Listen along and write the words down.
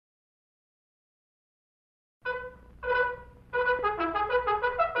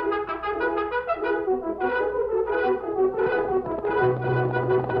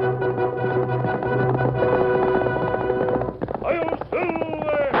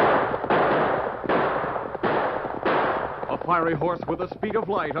fiery horse with the speed of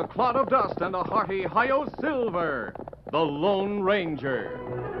light, a cloud of dust, and a hearty Hi-Yo Silver, the Lone Ranger.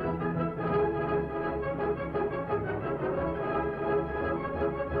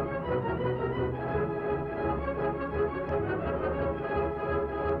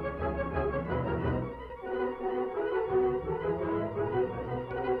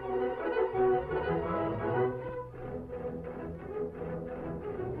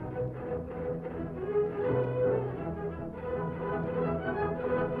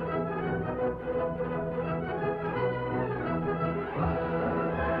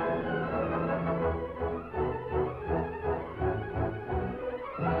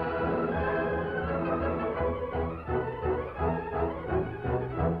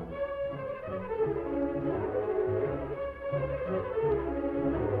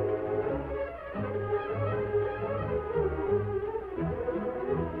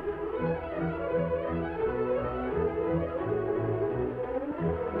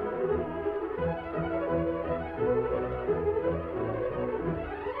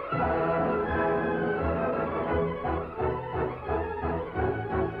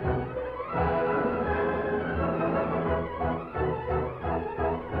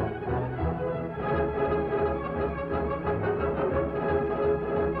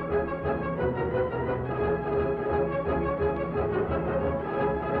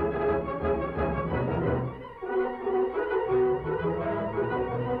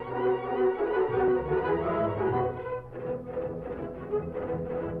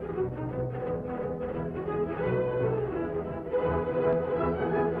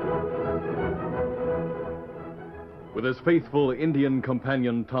 With his faithful Indian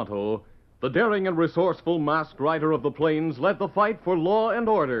companion Tonto, the daring and resourceful masked rider of the plains led the fight for law and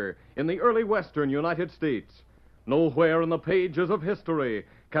order in the early western United States. Nowhere in the pages of history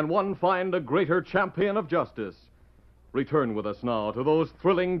can one find a greater champion of justice. Return with us now to those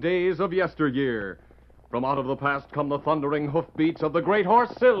thrilling days of yesteryear. From out of the past come the thundering hoofbeats of the great horse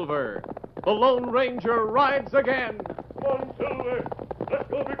Silver. The Lone Ranger rides again. Come on, Silver. Let's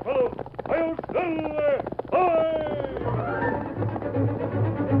go, big fellow. Hi-Yo Silver! Hi!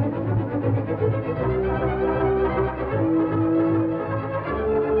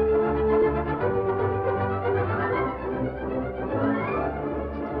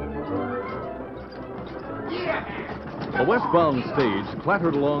 A westbound stage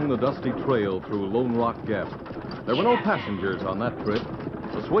clattered along the dusty trail through Lone Rock Gap. There were no passengers on that trip.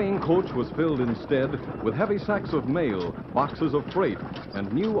 The swaying coach was filled instead with heavy sacks of mail, boxes of freight,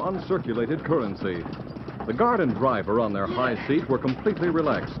 and new uncirculated currency. The guard and driver on their high seat were completely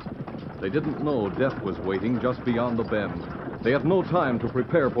relaxed. They didn't know death was waiting just beyond the bend. They had no time to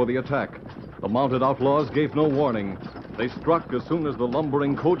prepare for the attack. The mounted outlaws gave no warning. They struck as soon as the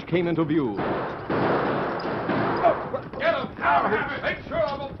lumbering coach came into view. Get him! Now, make sure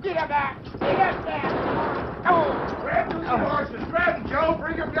of him! Get him back! Get him back! Oh! Grab those horses! Grab him, Joe!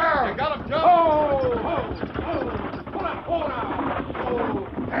 Bring him down! You got him, Joe! Pull up! Pull now!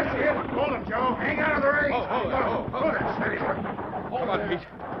 That's it! Pull him, Joe! Hang out of the ring! Hold it! Steady! Come on, Pete.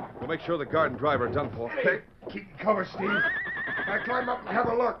 We'll make sure the guard and driver are done for. Hey, keep cover, Steve. Now climb up and have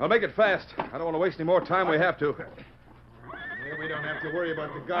a look. I'll make it fast. I don't want to waste any more time. We have to. Yeah, we don't have to worry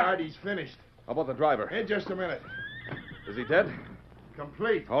about the guard. He's finished. How about the driver? In just a minute. Is he dead?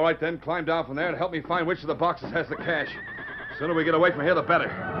 Complete. All right, then. Climb down from there and help me find which of the boxes has the cash. The sooner we get away from here, the better.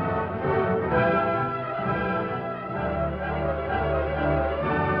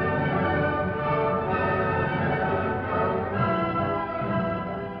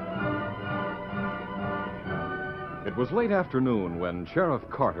 It was late afternoon when Sheriff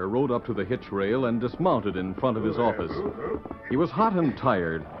Carter rode up to the hitch rail and dismounted in front of his office. He was hot and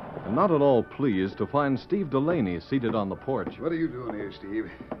tired, and not at all pleased to find Steve Delaney seated on the porch. What are you doing here, Steve?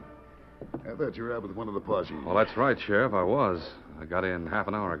 I thought you were out with one of the posse. Well, that's right, Sheriff. I was. I got in half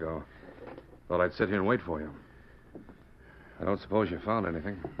an hour ago. Thought I'd sit here and wait for you. I don't suppose you found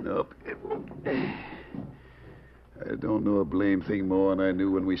anything? Nope. I don't know a blame thing more than I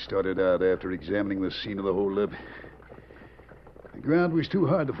knew when we started out after examining the scene of the holdup. The ground was too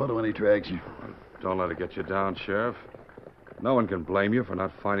hard to follow any tracks. Don't let it get you down, Sheriff. No one can blame you for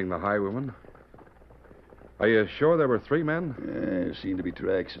not finding the highwayman. Are you sure there were 3 men? There seemed to be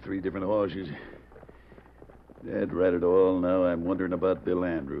tracks of 3 different horses. Dead right at all. Now I'm wondering about Bill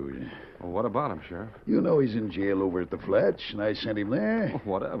Andrews. Well, what about him, Sheriff? You know he's in jail over at the Flats, and I sent him there.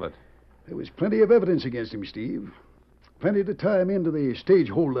 What of it? There was plenty of evidence against him, Steve. Plenty to tie him into the stage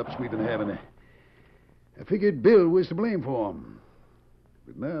holdups we've been having. I figured Bill was to blame for him.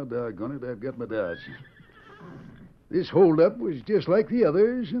 But now, doggone it, I've got my doubts. This holdup was just like the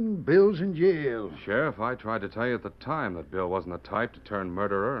others, and Bill's in jail. Sheriff, I tried to tell you at the time that Bill wasn't the type to turn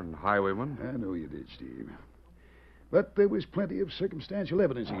murderer and highwayman. I know you did, Steve. But there was plenty of circumstantial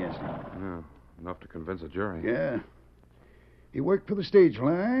evidence against him. Yeah, enough to convince a jury. Yeah. He worked for the stage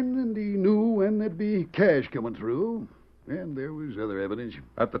line, and he knew when there'd be cash coming through. And there was other evidence.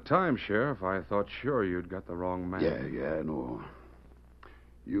 At the time, Sheriff, I thought sure you'd got the wrong man. Yeah, I know.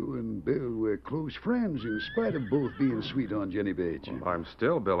 You and Bill were close friends in spite of both being sweet on Jenny Bates. Well, I'm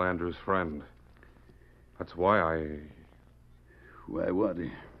still Bill Andrews' friend. That's why Why, what?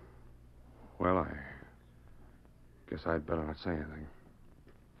 Well, I guess I'd better not say anything.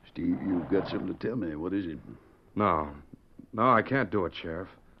 Steve, you've got something to tell me. What is it? No, I can't do it, Sheriff.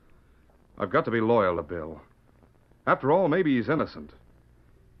 I've got to be loyal to Bill. After all, maybe he's innocent.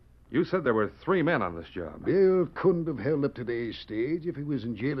 You said there were 3 men on this job. Bill couldn't have held up today's stage if he was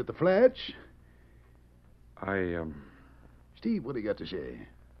in jail at the Flats. Steve, what do you got to say?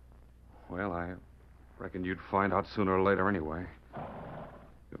 Well, I reckon you'd find out sooner or later anyway.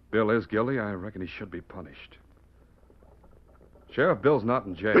 If Bill is guilty, I reckon he should be punished. Sheriff, Bill's not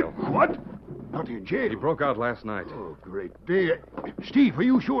in jail. What? Not in jail? He broke out last night. Oh, great day. Steve, are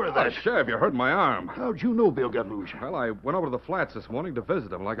you sure of that? Sheriff, you hurt my arm. How'd you know Bill got loose? Well, I went over to the Flats this morning to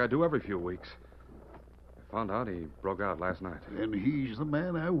visit him like I do every few weeks. I found out he broke out last night. And he's the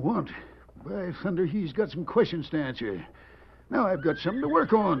man I want. By thunder, he's got some questions to answer. Now I've got something to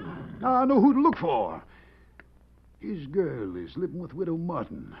work on. Now I know who to look for. His girl is living with Widow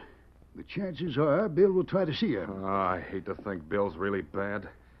Martin. The chances are Bill will try to see her. Oh, I hate to think Bill's really bad.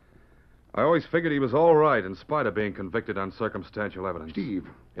 I always figured he was all right in spite of being convicted on circumstantial evidence. Steve.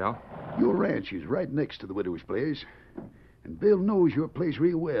 Yeah? Your ranch is right next to the widow's place. And Bill knows your place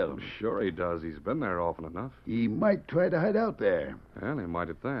real well. Sure he does. He's been there often enough. He might try to hide out there. And he might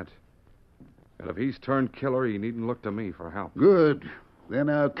at that. And if he's turned killer, he needn't look to me for help. Good. Then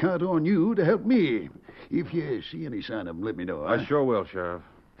I'll count on you to help me. If you see any sign of him, let me know. I sure will, Sheriff.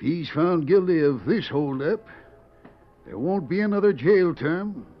 If he's found guilty of this holdup, there won't be another jail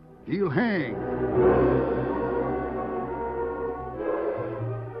term. He'll hang.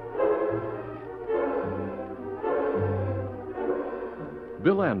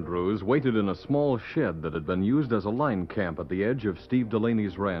 Bill Andrews waited in a small shed that had been used as a line camp at the edge of Steve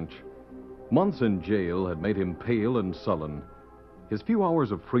Delaney's ranch. Months in jail had made him pale and sullen. His few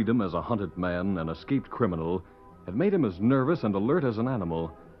hours of freedom as a hunted man and escaped criminal had made him as nervous and alert as an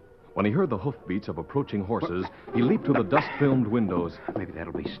animal. When he heard the hoofbeats of approaching horses, he leaped to the dust-filmed windows. Maybe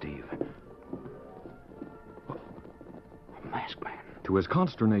that'll be Steve. A masked man. To his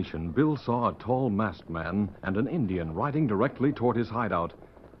consternation, Bill saw a tall masked man and an Indian riding directly toward his hideout.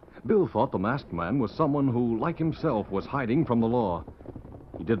 Bill thought the masked man was someone who, like himself, was hiding from the law.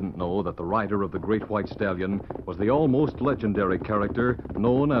 He didn't know that the rider of the Great White Stallion was the almost legendary character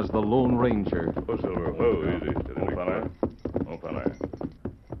known as the Lone Ranger. Oh, Silver. Oh, easy. Steady, fella. Oh, fella.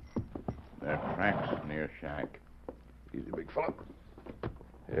 There are tracks near shack. Easy, big fella.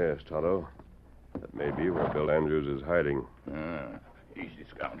 Yes, Tonto. That may be where Bill Andrews is hiding. Easy,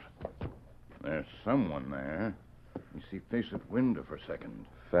 Scout. There's someone there. You see, face that window for a second.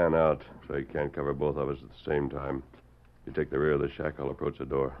 Fan out so he can't cover both of us at the same time. You take the rear of the shack, I'll approach the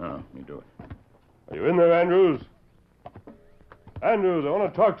door. Oh, you do it. Are you in there, Andrews? Andrews, I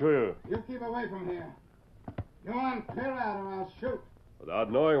want to talk to you. You keep away from here. Go on, clear out or I'll shoot.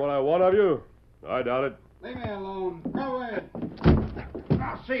 Without knowing what I want of you? I doubt it. Leave me alone. Go away.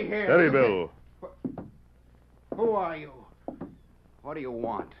 Now, see here. Steady, Bill. Who are you? What do you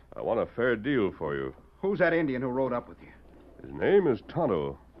want? I want a fair deal for you. Who's that Indian who rode up with you? His name is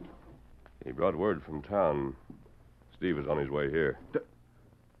Tonto. He brought word from town. Steve is on his way here.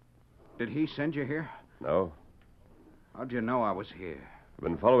 Did he send you here? No? How'd you know I was here? I've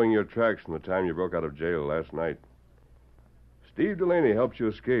been following your tracks from the time you broke out of jail last night. Steve Delaney helped you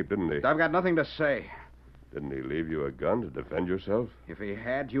escape, didn't he? I've got nothing to say. Didn't he leave you a gun to defend yourself? If he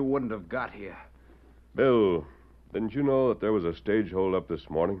had, you wouldn't have got here. Bill, didn't you know that there was a stage hold-up this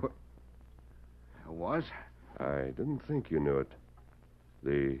morning? There was? I didn't think you knew it.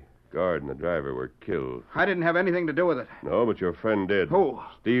 The guard and the driver were killed. I didn't have anything to do with it. No, but your friend did. Who?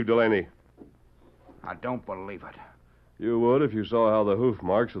 Steve Delaney. I don't believe it. You would if you saw how the hoof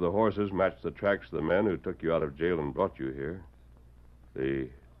marks of the horses matched the tracks of the men who took you out of jail and brought you here. The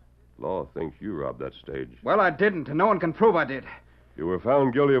law thinks you robbed that stage. Well, I didn't, and no one can prove I did. You were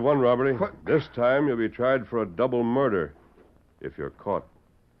found guilty of one robbery. What? This time you'll be tried for a double murder if you're caught.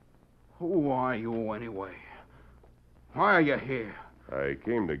 Who are you, anyway? Why are you here? I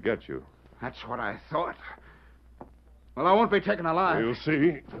came to get you. That's what I thought. Well, I won't be taken alive. You'll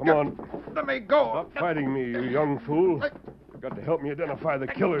see. Come on. Let me go. Stop fighting me, you young fool. You've got to help me identify the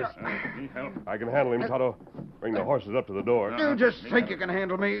killers. Need help? I can handle him, Tonto. Bring the horses up to the door. You just think you can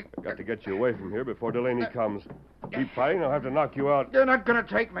handle me? I've got to get you away from here before Delaney comes. Keep fighting, I'll have to knock you out. You're not going to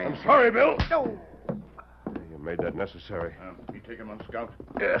take me. I'm sorry, Bill. No. You made that necessary. You take him on Scout?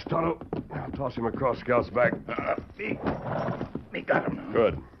 Yes, Tonto. I'll toss him across Scout's back. Me got him now.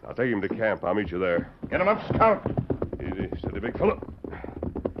 Good. I'll take him to camp. I'll meet you there. Get him up, Scout. Easy, steady, big fella.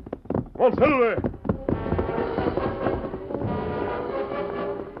 Come on, settle there.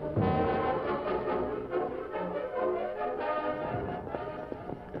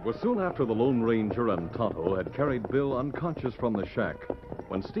 It was soon after the Lone Ranger and Tonto had carried Bill unconscious from the shack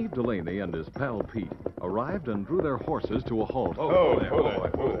when Steve Delaney and his pal Pete arrived and drew their horses to a halt.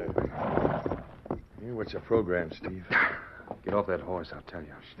 Hey, what's your program, Steve? Get off that horse, I'll tell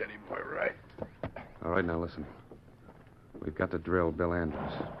you. Steady, boy, right. All right, now listen. We've got to drill Bill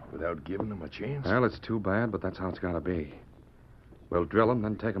Andrews. Without giving him a chance? Well, it's too bad, but that's how it's got to be. We'll drill him,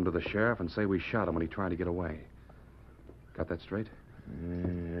 then take him to the sheriff and say we shot him when he tried to get away. Got that straight?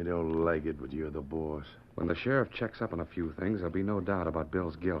 I don't like it, but you're the boss. When the sheriff checks up on a few things, there'll be no doubt about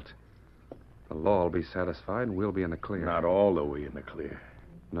Bill's guilt. The law will be satisfied, and we'll be in the clear. Not all the way in the clear.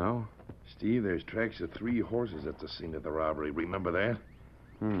 No? Steve, there's tracks of 3 horses at the scene of the robbery. Remember that?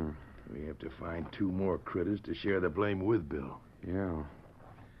 We have to find 2 more critters to share the blame with Bill. Yeah.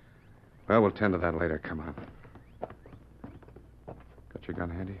 Well, we'll tend to that later. Come on. Got your gun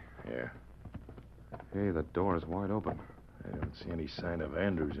handy? Yeah. Hey, the door is wide open. I don't see any sign of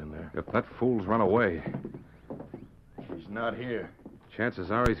Andrews in there. If that fool's run away, He's not here.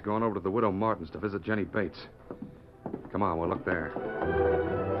 chances are he's gone over to the Widow Martin's to visit Jenny Bates. Come on, we'll look there.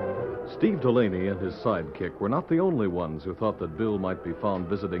 Steve Delaney and his sidekick were not the only ones who thought that Bill might be found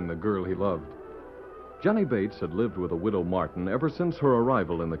visiting the girl he loved. Jenny Bates had lived with a Widow Martin ever since her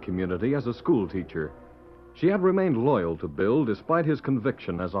arrival in the community as a schoolteacher. She had remained loyal to Bill despite his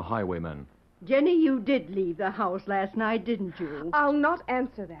conviction as a highwayman. Jenny, you did leave the house last night, didn't you? I'll not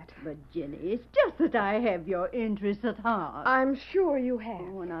answer that. But, Jenny, it's just that I have your interests at heart. I'm sure you have.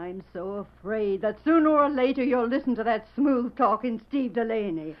 Oh, and I'm so afraid that sooner or later you'll listen to that smooth-talking Steve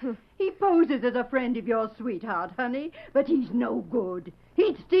Delaney. He poses as a friend of your sweetheart, honey, but he's no good.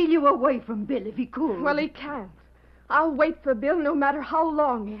 He'd steal you away from Bill if he could. Well, he can't. I'll wait for Bill no matter how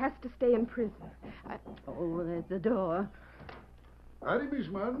long he has to stay in prison. Oh, there's the door. Howdy, Miss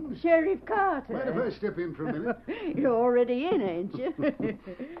Martin. Sheriff Carter. Mind if I step in for a minute? You're already in, ain't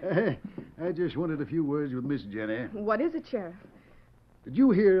you? I just wanted a few words with Miss Jenny. What is it, Sheriff? Did you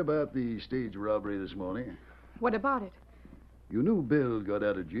hear about the stage robbery this morning? What about it? You knew Bill got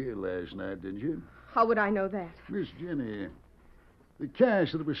out of jail last night, didn't you? How would I know that? Miss Jenny, the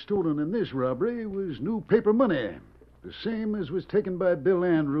cash that was stolen in this robbery was new paper money. The same as was taken by Bill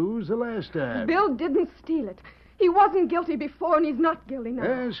Andrews the last time. Bill didn't steal it. He wasn't guilty before, and he's not guilty now.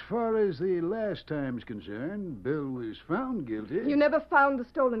 As far as the last time's concerned, Bill was found guilty. You never found the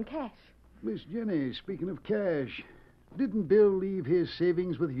stolen cash. Miss Jenny, speaking of cash, didn't Bill leave his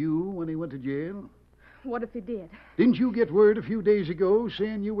savings with you when he went to jail? What if he did? Didn't you get word a few days ago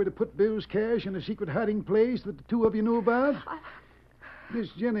saying you were to put Bill's cash in a secret hiding place that the 2 of you knew about? Miss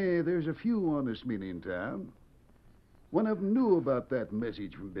Jenny, there's a few honest men in town. One of them knew about that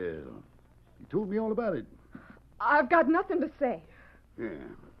message from Bill. He told me all about it. I've got nothing to say. Yeah.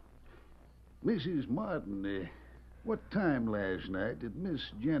 Mrs. Martin, what time last night did Miss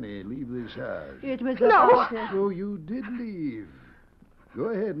Jenny leave this house? It was No. So you did leave. Go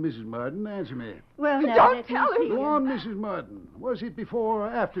ahead, Mrs. Martin. Answer me. Well, now, Don't let me tell him. see. Go on, Mrs. Martin. Was it before or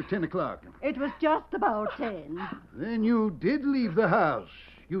after 10 o'clock? It was just about 10. Then you did leave the house.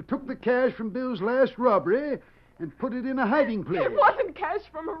 You took the cash from Bill's last robbery and put it in a hiding place. It wasn't cash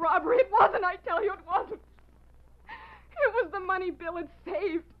from a robbery. It wasn't, I tell you, it wasn't. It was the money Bill had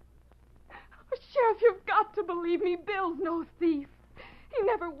saved. Oh, Sheriff, you've got to believe me. Bill's no thief. He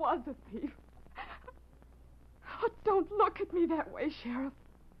never was a thief. Oh, don't look at me that way, Sheriff.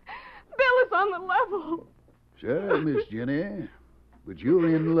 Bill is on the level. Sure, Miss Jenny. But you're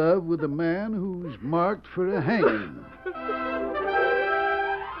in love with a man who's marked for a hanging.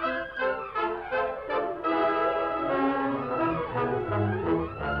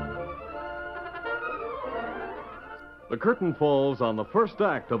 The curtain falls on the first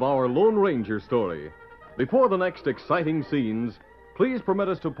act of our Lone Ranger story. Before the next exciting scenes, please permit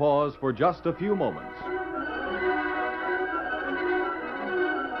us to pause for just a few moments.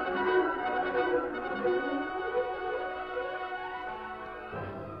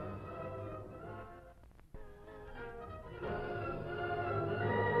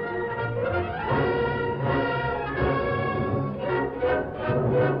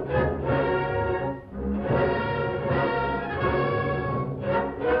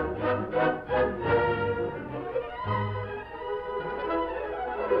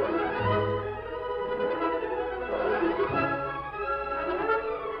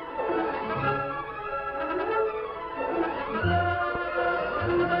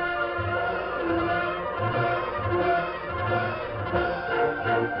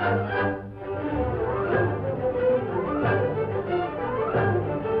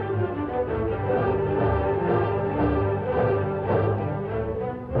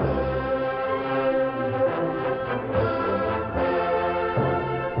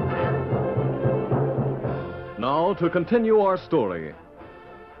 now to continue our story.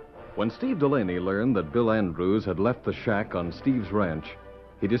 When Steve Delaney learned that Bill Andrews had left the shack on Steve's ranch,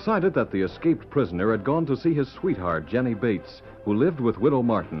 he decided that the escaped prisoner had gone to see his sweetheart, Jenny Bates, who lived with Widow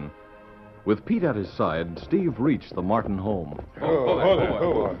Martin. With Pete at his side, Steve reached the Martin home.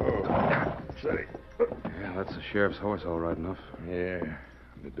 Steady. Yeah, that's the sheriff's horse, all right enough. Yeah,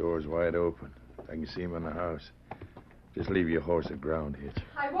 the door's wide open. I can see him in the house. Just leave your horse at ground hitch.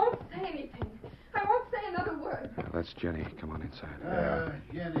 I won't say anything. I won't say another word. Yeah, that's Jenny. Come on inside.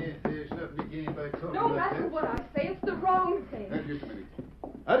 Jenny, there's nothing to gain by talking No like matter that. what I say, it's the wrong thing. Just a minute.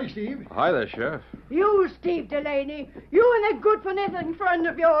 Howdy, Steve. Hi there, Sheriff. You, Steve Delaney, you and that good-for-nothing friend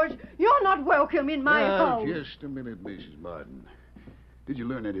of yours, you're not welcome in my house. Just a minute, Mrs. Martin. Did you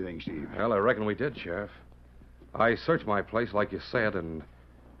learn anything, Steve? Well, I reckon we did, Sheriff. I searched my place like you said and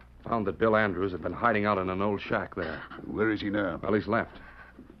found that Bill Andrews had been hiding out in an old shack there. Where is he now? Well, he's left.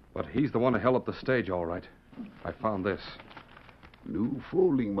 But he's the one who held up the stage, all right. I found this. New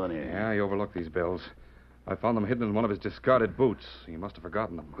folding money. Yeah, he overlooked these bills. I found them hidden in one of his discarded boots. He must have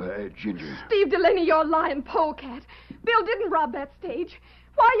forgotten them. Ginger. Steve Delaney, you're lying polecat. Bill didn't rob that stage.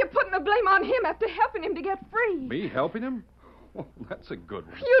 Why are you putting the blame on him after helping him to get free? Me helping him? Oh, that's a good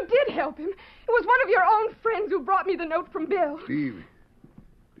one. You did help him. It was one of your own friends who brought me the note from Bill. Steve,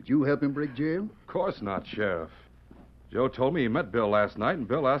 did you help him break jail? Of course not, Sheriff. Joe told me he met Bill last night, and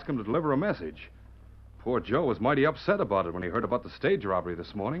Bill asked him to deliver a message. Poor Joe was mighty upset about it when he heard about the stage robbery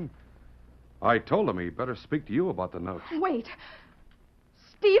this morning. I told him he'd better speak to you about the note. Wait.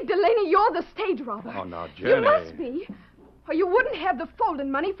 Steve Delaney, you're the stage robber. Oh, now, Jenny. You must be, or you wouldn't have the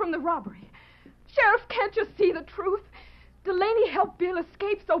folding money from the robbery. Sheriff, can't you see the truth? Delaney helped Bill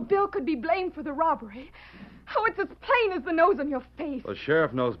escape so Bill could be blamed for the robbery. Oh, it's as plain as the nose on your face. The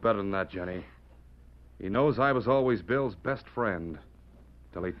sheriff knows better than that, Jenny. He knows I was always Bill's best friend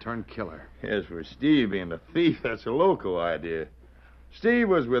till he turned killer. As for Steve being a thief, that's a local idea. Steve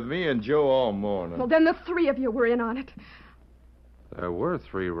was with me and Joe all morning. Well, then the three of you were in on it. There were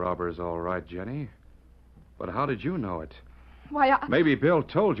 3 robbers, all right, Jenny. But how did you know it? Why, Maybe Bill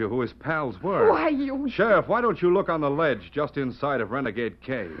told you who his pals were. Why, you... Sheriff, why don't you look on the ledge just inside of Renegade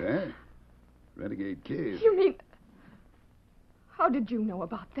Cave? Huh? Renegade Cave. You mean... How did you know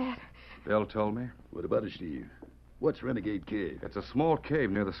about that? Bill told me. What about it, Steve? What's Renegade Cave? It's a small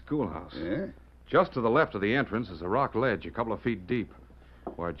cave near the schoolhouse. Yeah? Just to the left of the entrance is a rock ledge a couple of feet deep,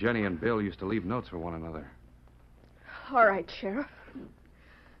 where Jenny and Bill used to leave notes for one another. All right, Sheriff.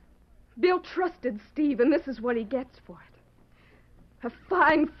 Bill trusted Steve, and this is what he gets for it. A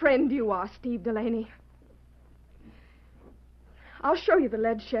fine friend you are, Steve Delaney. I'll show you the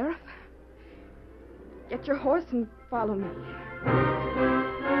ledge, Sheriff. Get your horse and follow me.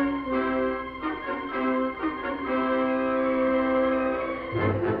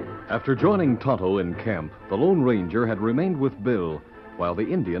 After joining Tonto in camp, the Lone Ranger had remained with Bill, while the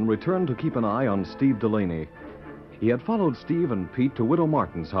Indian returned to keep an eye on Steve Delaney. He had followed Steve and Pete to Widow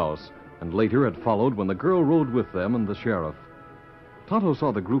Martin's house, and later had followed when the girl rode with them and the sheriff. Tonto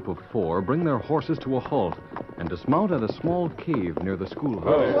saw the group of 4 bring their horses to a halt and dismount at a small cave near the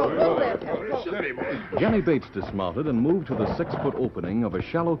schoolhouse. Steady, boy. Jenny Bates dismounted and moved to the 6-foot opening of a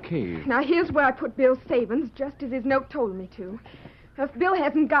shallow cave. Now, here's where I put Bill's savings, just as his note told me to. If Bill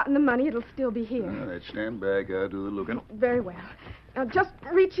hasn't gotten the money, it'll still be here. All right, stand back. I'll do the looking. Very well. Now, just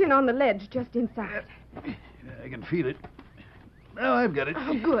reach in on the ledge just inside. I can feel it. Now I've got it.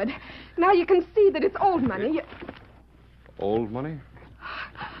 Oh, good. Now you can see that it's old money. Old money?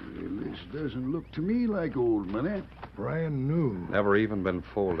 Well, this doesn't look to me like old money. Brand new. Never even been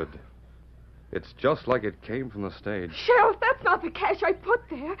folded. It's just like it came from the stage. Sheriff, that's not the cash I put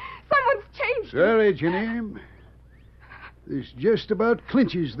there. Someone's changed it. Sorry, Jenny. This just about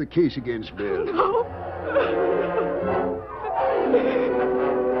clinches the case against Bill. No.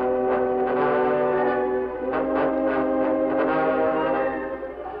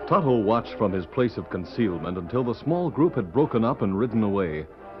 Tonto watched from his place of concealment until the small group had broken up and ridden away.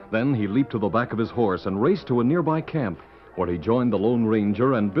 Then he leaped to the back of his horse and raced to a nearby camp, where he joined the Lone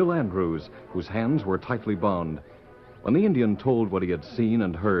Ranger and Bill Andrews, whose hands were tightly bound. When the Indian told what he had seen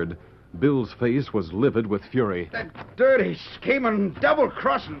and heard, Bill's face was livid with fury. That dirty, scheming,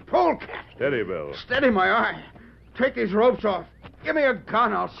 double-crossing polecat. Steady, Bill. Steady my eye. Take these ropes off. Give me a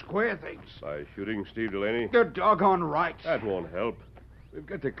gun, I'll square things. By shooting Steve Delaney? You're doggone right. That won't help. We've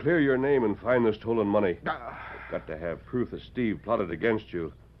got to clear your name and find the stolen money. We've got to have proof that Steve plotted against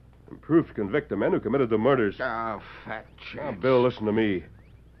you. And proof to convict the men who committed the murders. Oh, fat Now, chance. Bill, listen to me.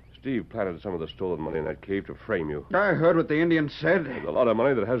 Steve planted some of the stolen money in that cave to frame you. I heard what the Indian said. There's a lot of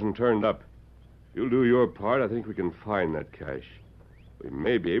money that hasn't turned up. If you'll do your part, I think we can find that cash. We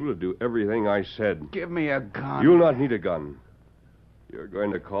may be able to do everything I said. Give me a gun. You'll not need a gun. You're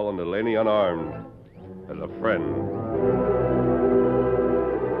going to call on Delaney unarmed, as a friend.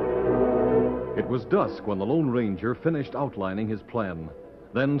 It was dusk when the Lone Ranger finished outlining his plan.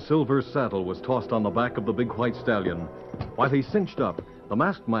 Then Silver's saddle was tossed on the back of the big white stallion. While he cinched up, the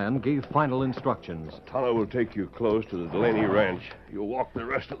masked man gave final instructions. Tonto will take you close to the Delaney ranch. You'll walk the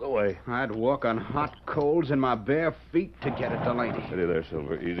rest of the way. I'd walk on hot coals in my bare feet to get at Delaney. Steady there,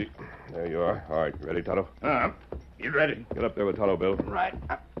 Silver. Easy. There you are. All right, ready, Tonto? You ready? Get up there with Tonto, Bill. Right.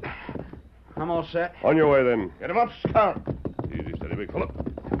 I'm all set. On your way, then. Get him up, Scout. Easy, steady, big fella.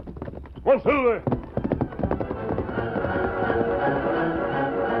 Come on, Silver.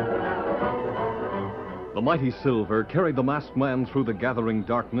 The mighty Silver carried the masked man through the gathering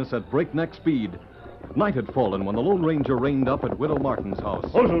darkness at breakneck speed. Night had fallen when the Lone Ranger reined up at Widow Martin's house.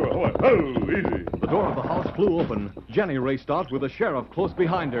 Oh, Silver, oh, easy. The door of the house flew open. Jenny raced out with the sheriff close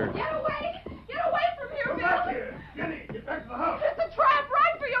behind her. Get away! Get away from here, Bill! Here. Jenny, get back to the house. It's a trap!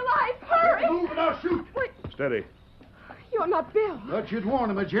 Run for your life! Hurry! Move and I'll shoot. Wait, Steady. you're not Bill. Thought you'd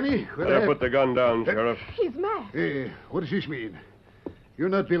warn him, Jenny. Better put the gun down, Sheriff. He's mad. Hey, what does this mean? You're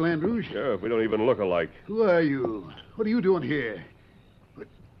not Bill Andrews? Sheriff, we don't even look alike. Who are you? What are you doing here? But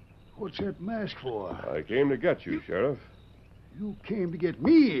what's that mask for? I came to get you, Sheriff. You came to get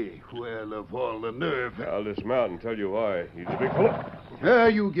me. Well, of all the nerve. I'll dismount and tell you why. He's a big fella.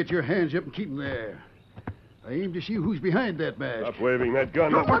 You get your hands up and keep them there. I aim to see who's behind that mask. Stop waving that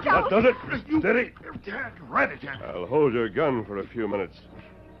gun. Look out. That does it. Steady. Right at you. I'll hold your gun for a few minutes.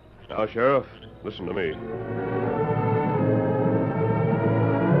 Now, Sheriff, listen to me.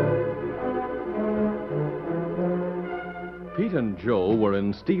 Pete and Joe were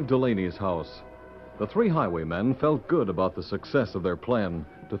in Steve Delaney's house. The three highwaymen felt good about the success of their plan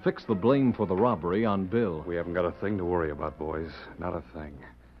to fix the blame for the robbery on Bill. We haven't got a thing to worry about, boys. Not a thing.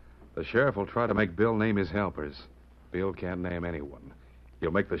 The sheriff will try to make Bill name his helpers. Bill can't name anyone.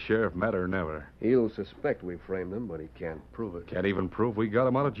 He'll make the sheriff mad or never. He'll suspect we framed them, but he can't prove it. Can't even prove we got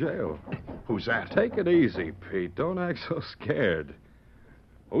him out of jail. Who's that? Take it easy, Pete. Don't act so scared.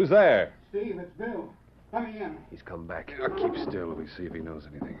 Who's there? Steve, it's Bill. Let me in. He's come back. Keep still. Let me see if he knows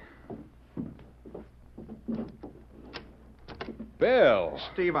anything. Bill.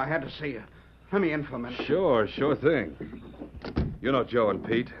 Steve, I had to see you. Let me in for a minute. Sure thing. You know Joe and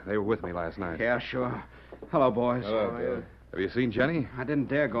Pete. They were with me last night. Yeah, sure. Hello, boys. Have you seen Jenny? I didn't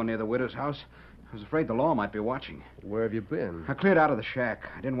dare go near the widow's house. I was afraid the law might be watching. Where have you been? I cleared out of the shack.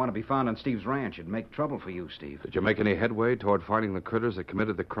 I didn't want to be found on Steve's ranch. It'd make trouble for you, Steve. Did you make any headway toward finding the critters that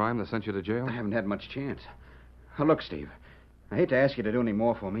committed the crime that sent you to jail? I haven't had much chance. Look, Steve, I hate to ask you to do any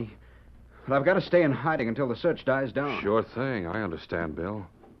more for me, but I've got to stay in hiding until the search dies down. Sure thing. I understand, Bill.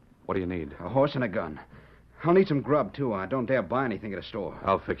 What do you need? A horse and a gun. I'll need some grub, too. I don't dare buy anything at a store.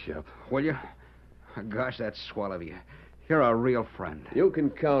 I'll fix you up. Will you? Gosh, that's swell of you. You're a real friend. You can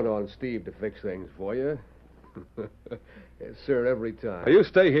count on Steve to fix things for you. Yes, sir, every time. Now, you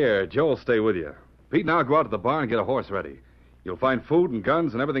stay here. Joe will stay with you. Pete and I'll go out to the barn and get a horse ready. You'll find food and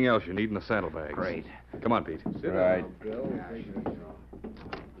guns and everything else you need in the saddlebags. Great. Come on, Pete. Sit Right. down, Bill.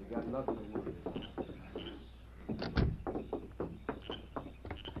 You got nothing to worry.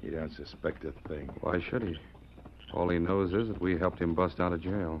 You don't suspect a thing. Why should he? All he knows is that we helped him bust out of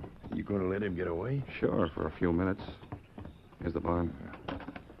jail. You going to let him get away? Sure, for a few minutes. Here's the barn.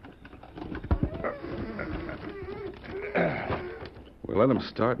 We'll let him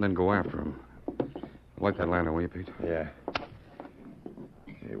start and then go after him. Light that lantern, will you, Pete? Yeah.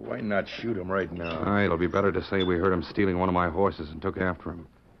 Hey, why not shoot him right now? All right, it'll be better to say we heard him stealing one of my horses and took after him.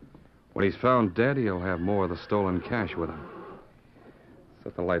 When he's found dead, he'll have more of the stolen cash with him.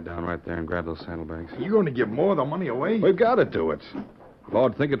 Set the light down right there and grab those saddlebags. You going to give more of the money away? We've got to do it.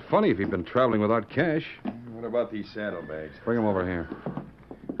 Law'd think it funny if he'd been traveling without cash. What about these saddlebags? Bring them over here.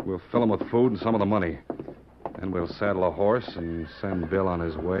 We'll fill them with food and some of the money. Then we'll saddle a horse and send Bill on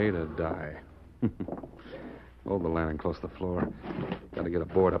his way to die. Hold the lantern close to the floor. Got to get a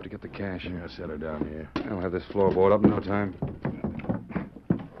board up to get the cash. Yeah, set her down here. I'll have this floorboard up in no time.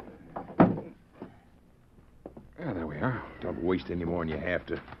 Yeah, there we are. Don't waste any more than you have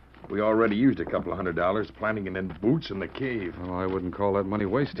to. We already used a couple of $100 planting in them boots in the cave. Well, I wouldn't call that money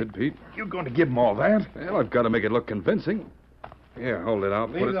wasted, Pete. You going to give them all that? Well, I've got to make it look convincing. Here, hold it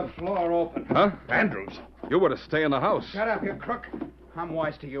out. Leave the floor open. Huh? Andrews. You were to stay in the house. Shut up, you crook. I'm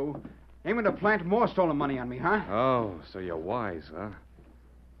wise to you. Aiming to plant more stolen money on me, huh? Oh, so you're wise, huh?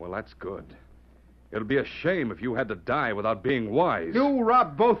 Well, that's good. It'll be a shame if you had to die without being wise. You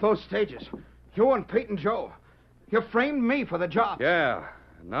robbed both those stages. You and Pete and Joe. You framed me for the job. Yeah,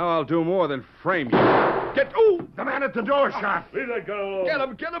 Now I'll do more than frame you. Get... Oh, the man at the door shot. Leave that gun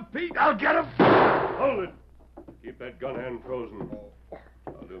alone. Get him, Pete. I'll get him. Hold it. Keep that gun hand frozen.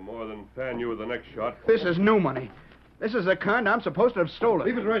 I'll do more than fan you with the next shot. This is new money. This is the kind I'm supposed to have stolen.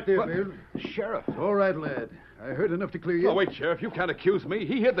 Leave it right there, Bill. Sheriff. It's all right, lad. I heard enough to clear you. Oh, wait, Sheriff. You can't accuse me.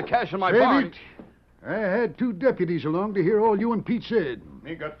 He hid the cash in my Save barn. it. I had 2 deputies along to hear all you and Pete said.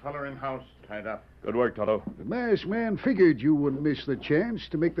 Me got feller in house tied up. Good work, Tonto. The masked man figured you wouldn't miss the chance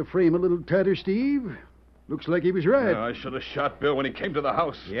to make the frame a little tighter, Steve. Looks like he was right. I should have shot Bill when he came to the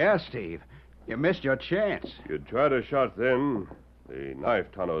house. Yeah, Steve. You missed your chance. You'd tried a shot then. The knife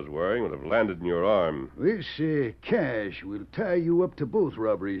Tonto's wearing would have landed in your arm. This cash will tie you up to both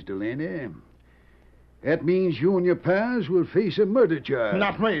robberies, Delaney. That means you and your pals will face a murder charge.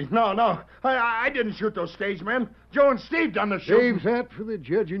 Not me. No. I didn't shoot those stage men. Joe and Steve done the shooting. Save that for the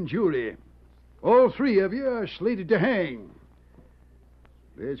judge and jury. All 3 of you are slated to hang.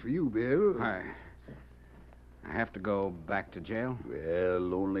 That's for you, Bill. I have to go back to jail?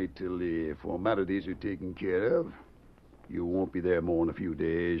 Well, only till the formalities are taken care of. You won't be there more than a few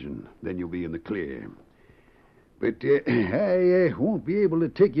days, and then you'll be in the clear. But I won't be able to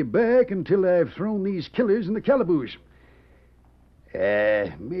take you back until I've thrown these killers in the calaboose.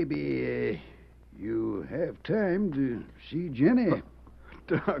 Maybe you have time to see Jenny.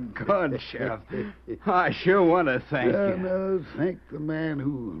 Doggone, Sheriff. I sure want to thank you. No, thank the man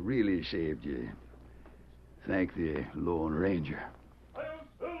who really saved you. Thank the Lone Ranger.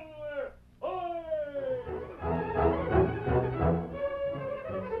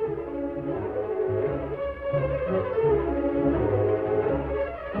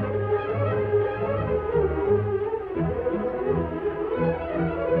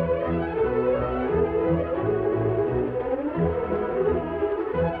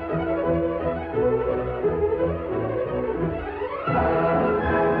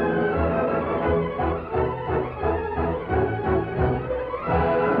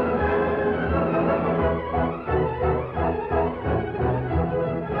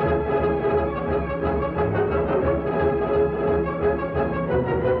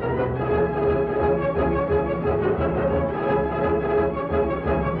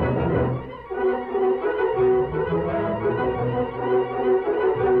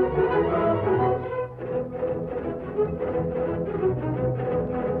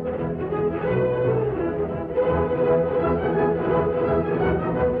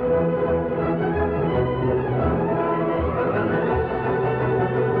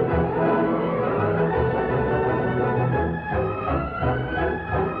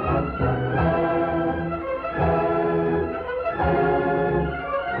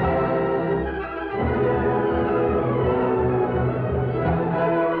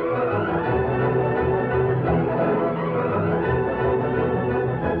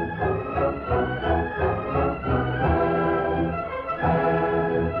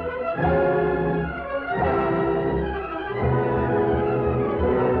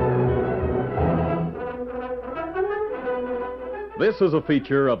 This is a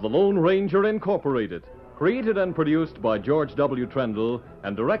feature of the Lone Ranger Incorporated, created and produced by George W. Trendle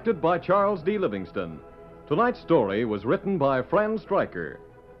and directed by Charles D. Livingston. Tonight's story was written by Fran Stryker.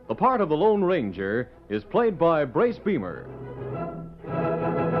 The part of the Lone Ranger is played by Brace Beamer.